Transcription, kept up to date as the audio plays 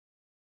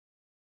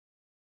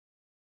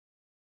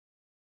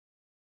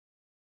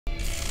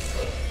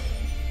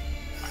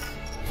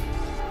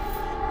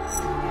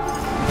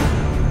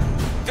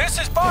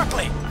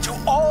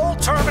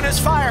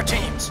Terminus fire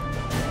teams.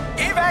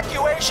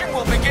 Evacuation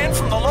will begin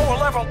from the lower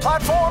level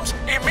platforms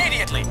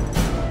immediately.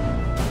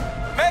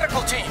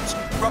 Medical teams,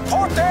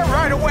 report there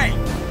right away.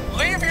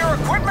 Leave your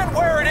equipment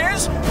where it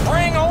is,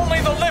 bring only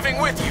the living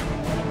with you.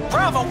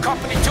 Bravo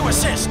Company to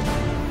assist.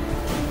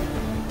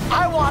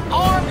 I want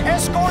armed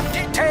escort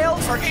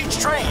detailed for each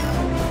train.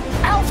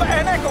 Alpha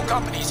and Echo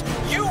Companies,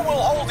 you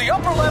will hold the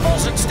upper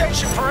levels and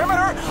station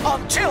perimeter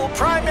until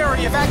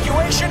primary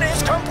evacuation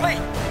is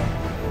complete.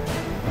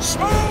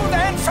 Smooth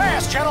and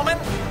fast, gentlemen.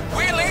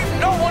 We leave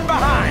no one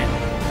behind.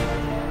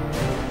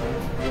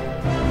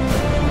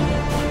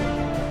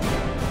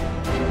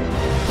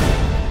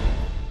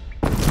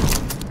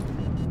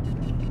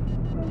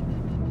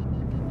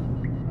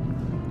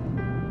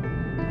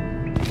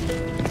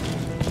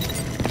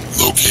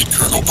 Locate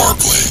Colonel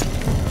Barclay.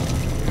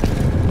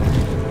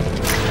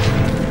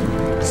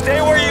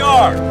 Stay where you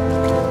are.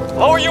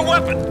 Lower your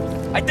weapon.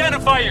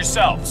 Identify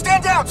yourself.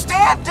 Stand down!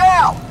 Stand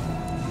down!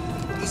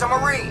 He's a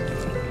Marine.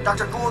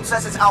 Dr. Gould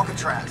says it's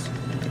Alcatraz.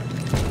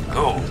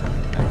 Gould?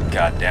 That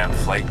goddamn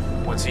flake.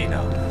 What's he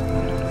know?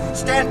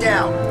 Stand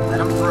down. Let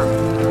him through.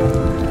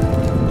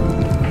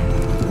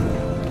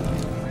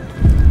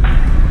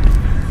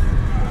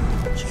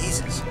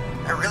 Jesus. Is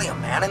there really a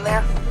man in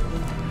there?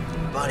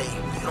 Buddy,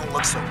 you don't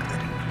look so good.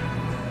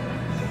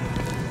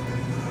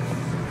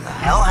 What the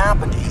hell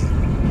happened to you?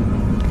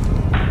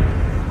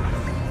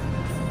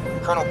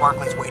 Colonel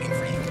Barclay's waiting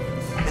for you.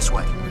 This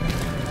way.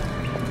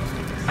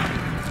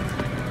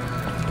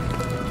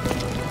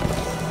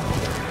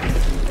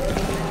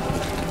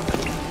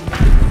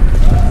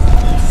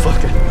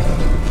 Fuck it.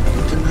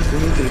 Didn't have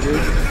anything,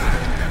 dude.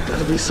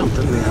 Gotta be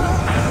something,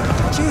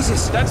 man.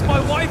 Jesus! That's my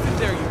wife in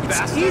there, you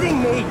bastard!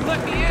 Eating me! You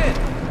let me in!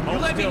 You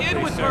let me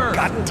in with her!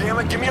 God damn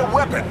it, give me a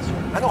weapon!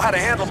 I know how to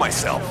handle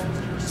myself.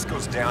 If this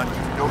goes down,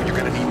 you know you're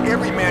gonna need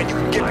every man you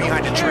can get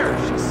behind the trigger.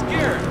 She's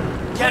scared.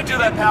 Can't do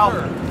that, pal.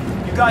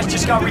 You guys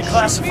just got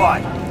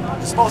reclassified.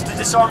 Supposed to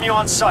disarm you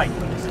on sight.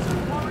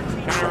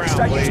 Christ,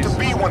 I used to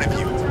be one of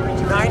you.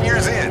 9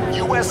 years in,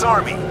 U.S.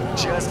 Army,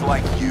 just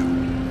like you.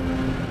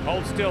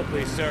 Hold still,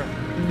 please, sir.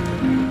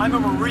 I'm a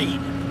Marine.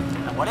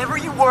 And whatever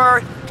you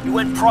were, you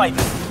went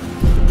private.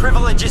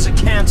 Privileges are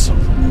canceled.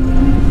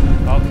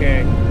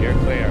 Okay, you're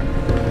clear.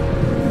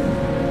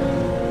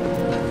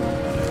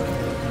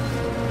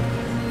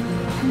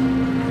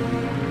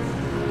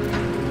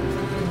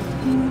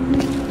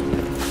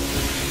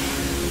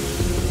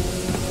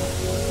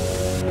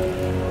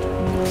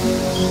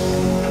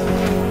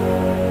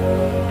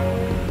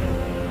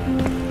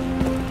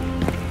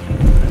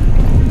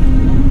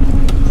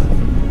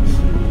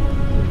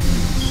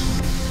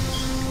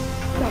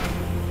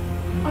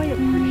 I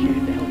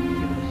appreciate the help you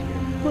give us here,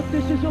 but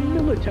this is a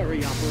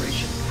military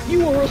operation.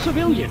 You are a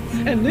civilian,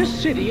 and this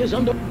city is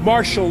under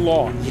martial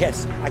law.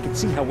 Yes, I can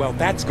see how well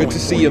that's going. Good to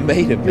see you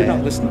made it, man. You're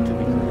not listening to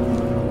me.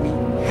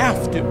 We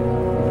have to.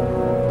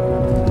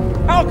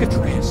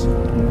 Alcatraz!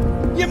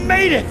 You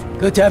made it!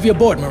 Good to have you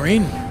aboard,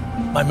 Marine.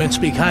 My men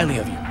speak highly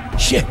of you.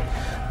 Shit,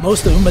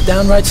 most of them are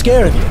downright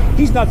scared of you.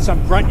 He's not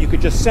some grunt you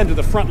could just send to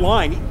the front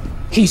line.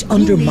 He's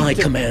under my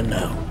command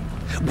now.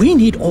 We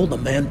need all the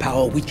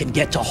manpower we can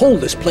get to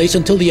hold this place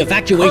until the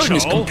evacuation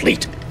is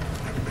complete.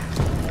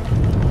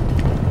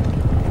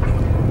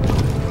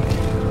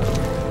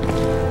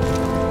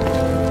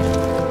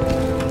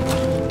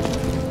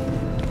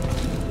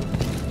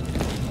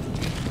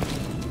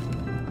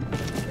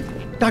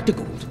 Dr.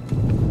 Gould,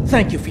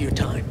 thank you for your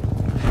time.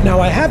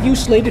 Now I have you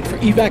slated for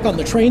evac on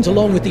the trains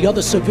along with the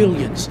other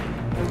civilians.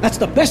 That's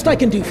the best I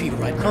can do for you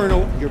right now.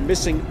 Colonel, you're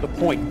missing the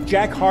point.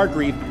 Jack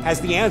Hargreave has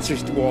the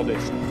answers to all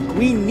this.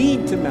 We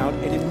need to mount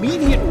an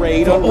immediate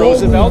raid on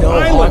Roosevelt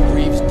Island.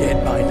 Hargreave's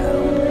dead by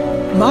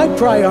now. My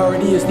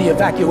priority is the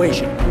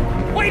evacuation.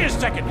 Wait a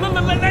second!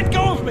 Let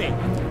go of me!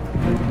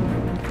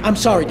 I'm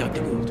sorry,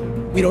 Dr. Gould.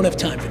 We don't have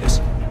time for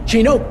this.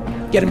 Chino,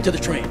 get him to the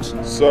trains.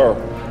 Sir.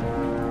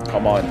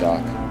 Come on,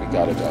 Doc. We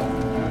gotta go.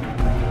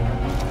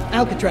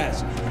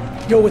 Alcatraz,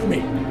 you're with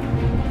me.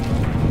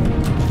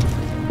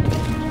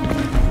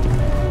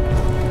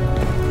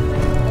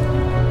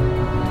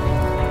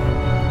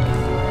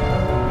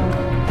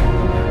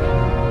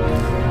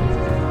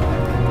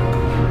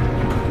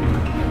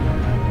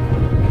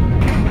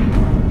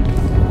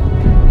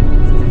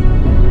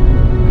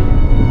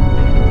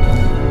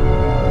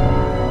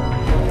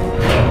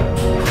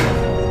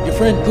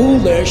 Friend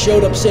Gould there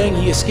showed up saying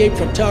he escaped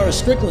from Tara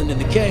Strickland in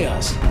the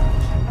chaos.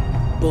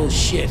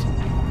 Bullshit.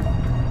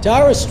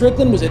 Tara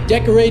Strickland was a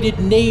decorated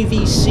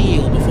Navy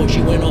SEAL before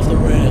she went off the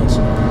rails.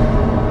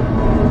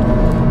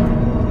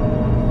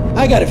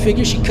 I gotta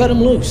figure she cut him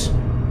loose.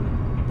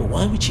 But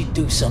why would she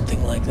do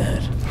something like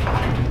that?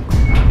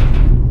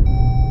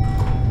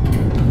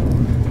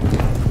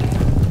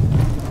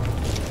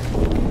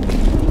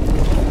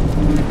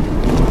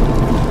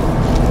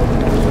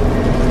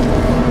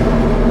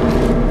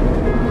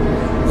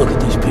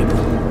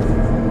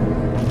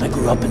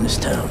 Up in this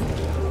town.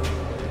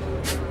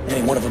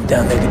 Any one of them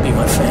down there could be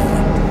my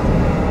family.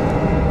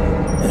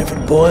 And if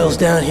it boils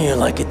down here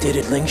like it did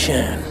at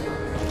Lingshan,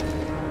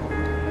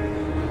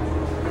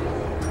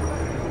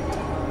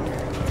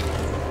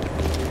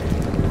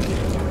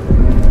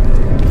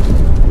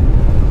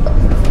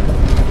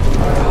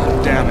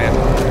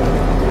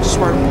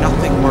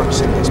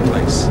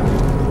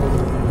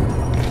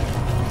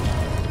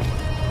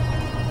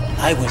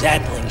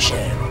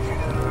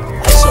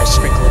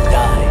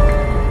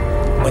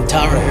 when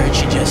Tara heard,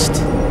 she just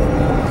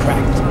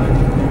cracked.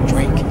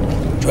 Drink,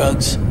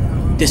 drugs,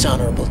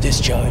 dishonorable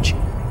discharge.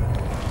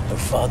 Her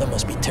father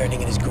must be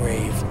turning in his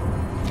grave.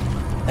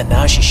 And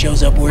now she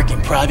shows up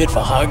working private for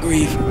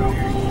Hargreave.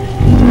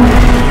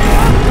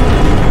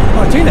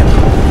 Martina!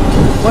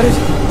 What is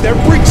it?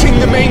 They're breaching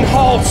the main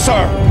hall,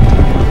 sir!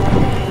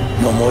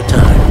 No more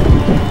time.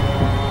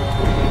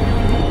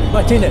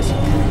 Martinez,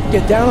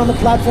 get down on the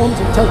platforms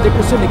and tell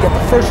Dickerson to get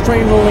the first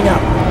train rolling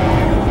out.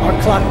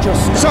 Our clock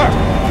just stopped.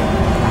 Sir!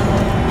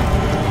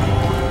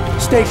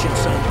 Station,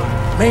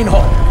 son. Main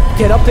hall.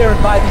 Get up there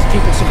and buy these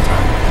people some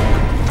time.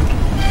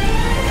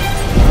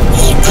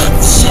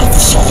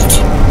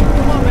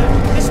 Come on,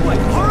 man. This way.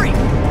 Hurry!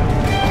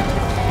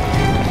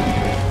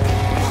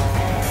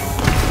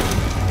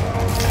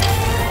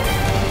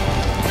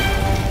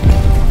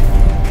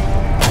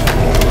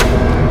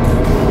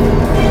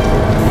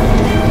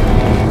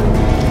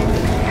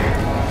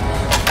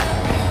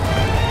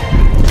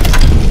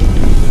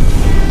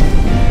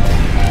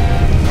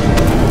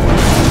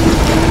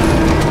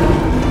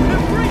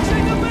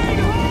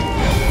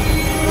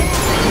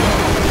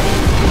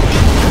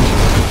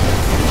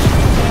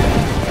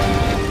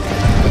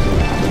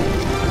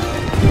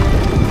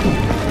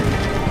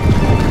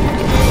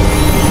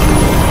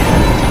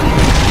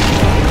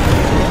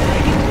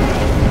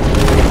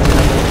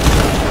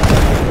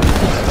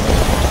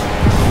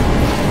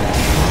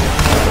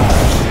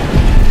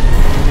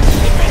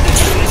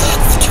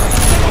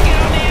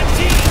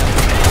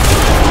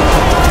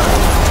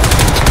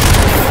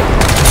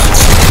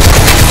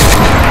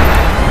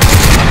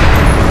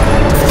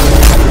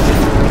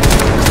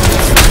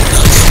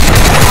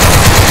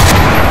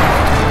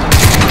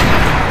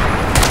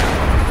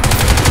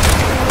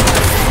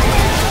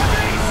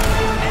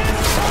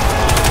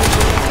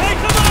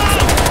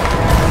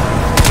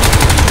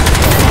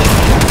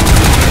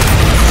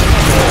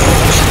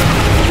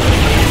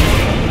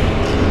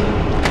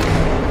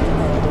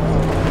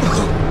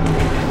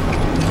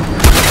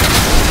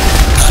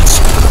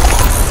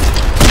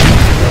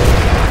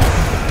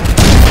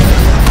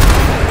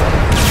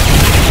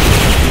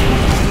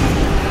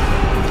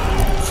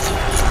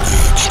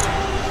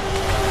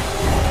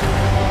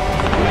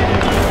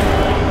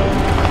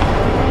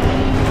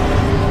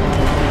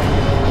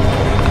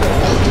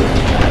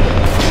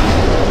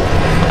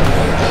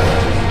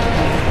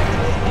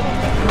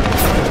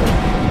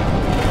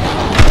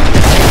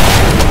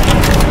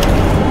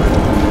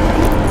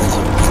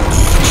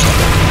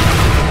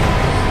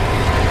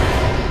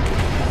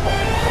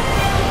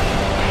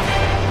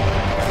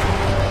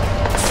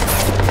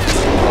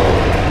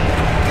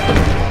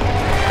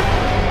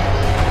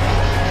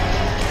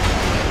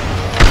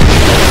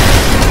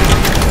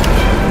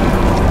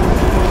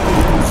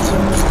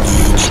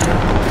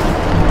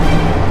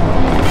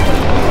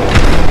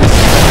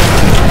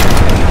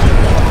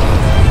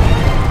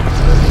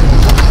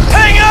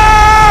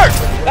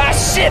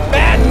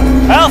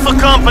 Alpha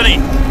Company,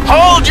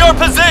 hold your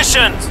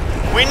positions!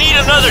 We need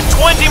another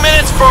 20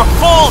 minutes for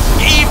full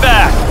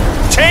evac!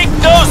 Take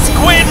those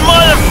squid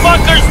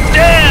motherfuckers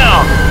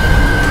down!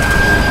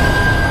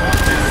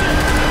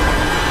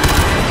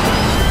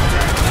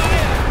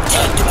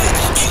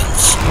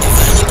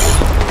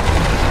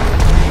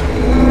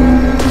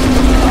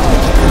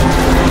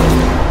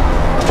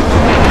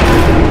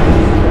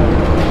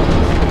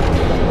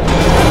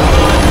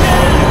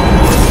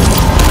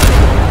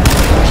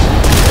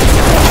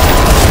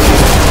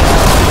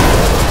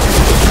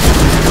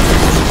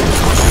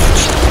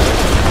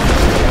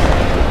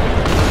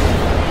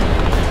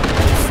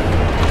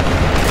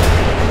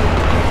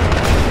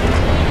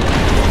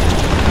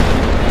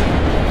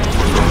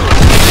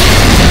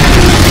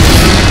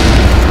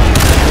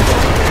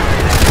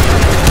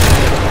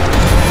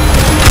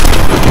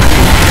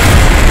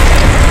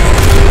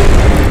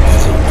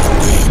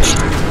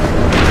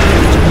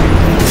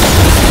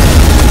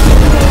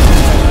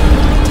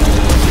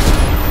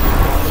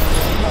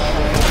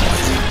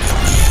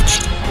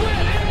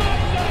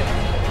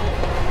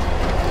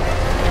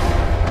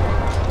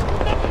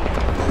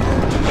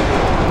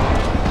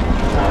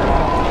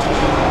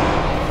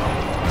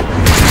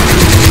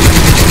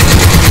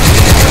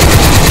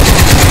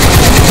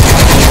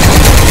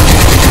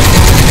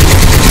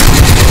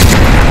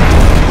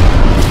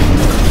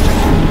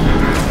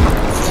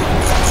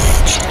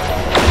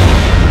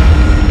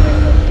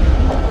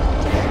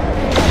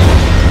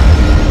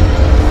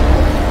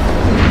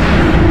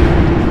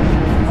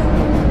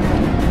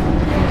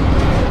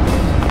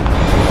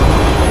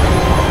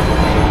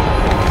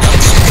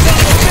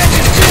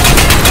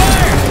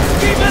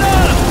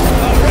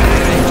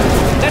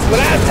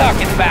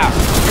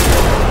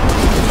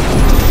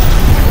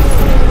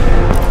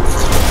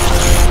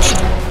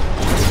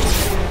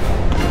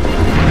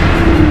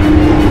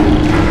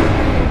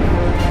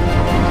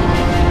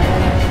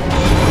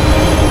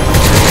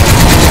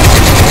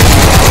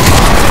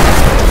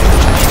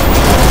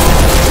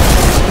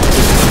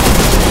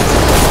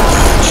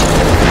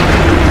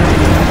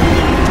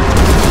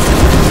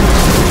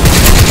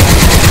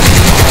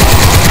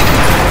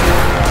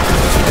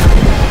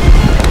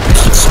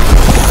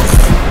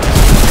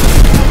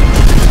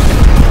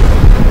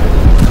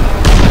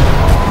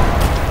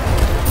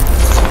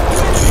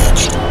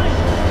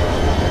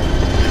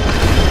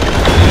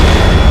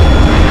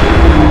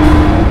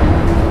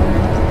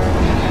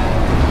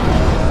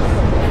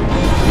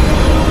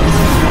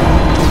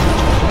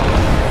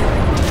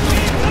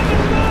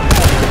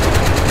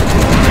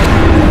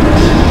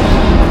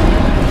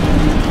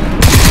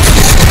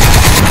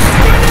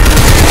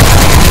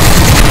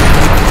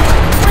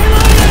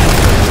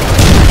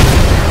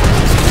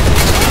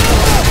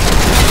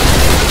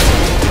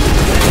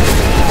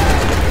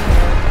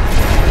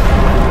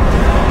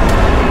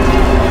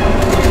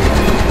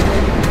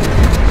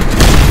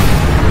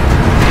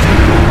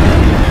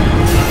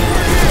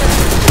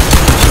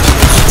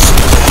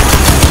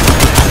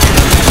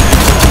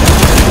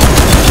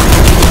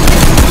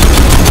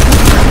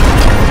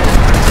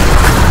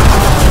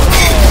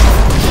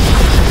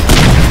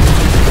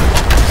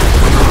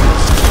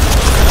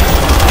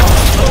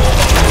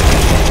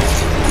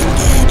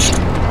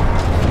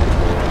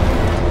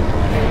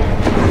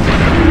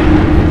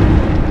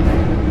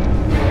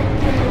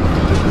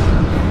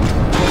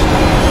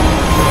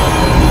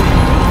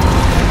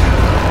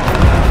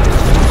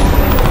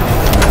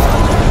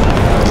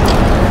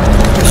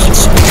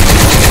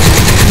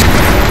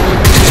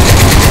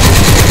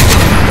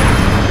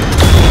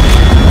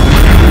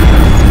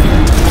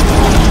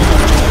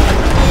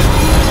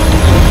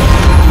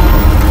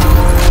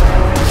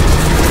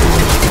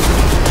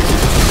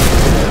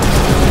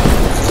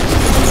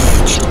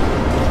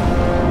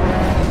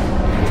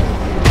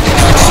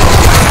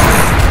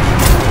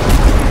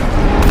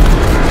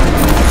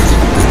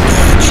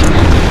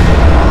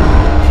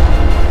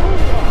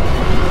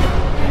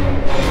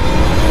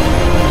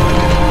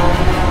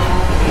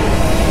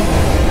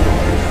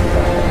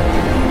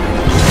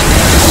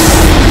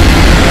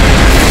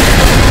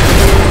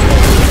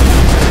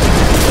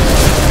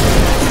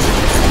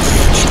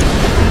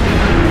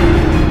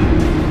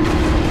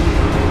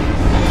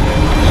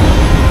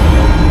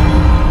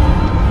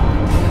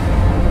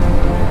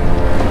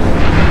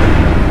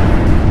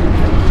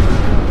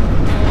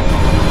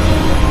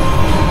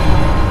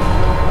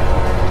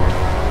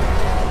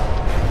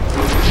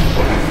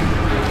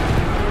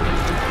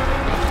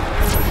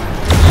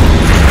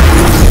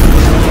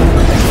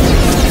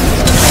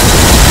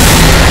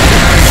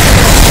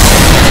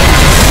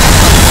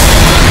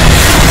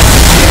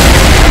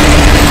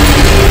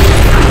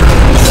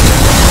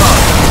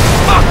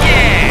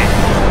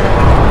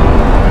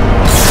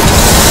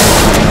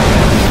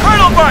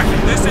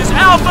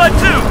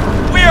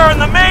 in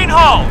the main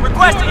hall,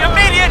 requesting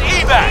immediate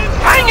evac.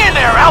 Hang in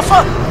there,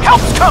 Alpha!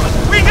 Help's coming!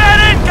 We got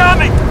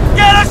incoming!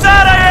 Get us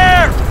out of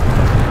here!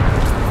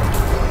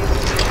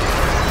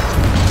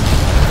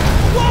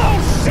 Whoa,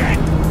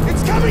 shit!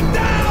 It's coming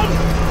down!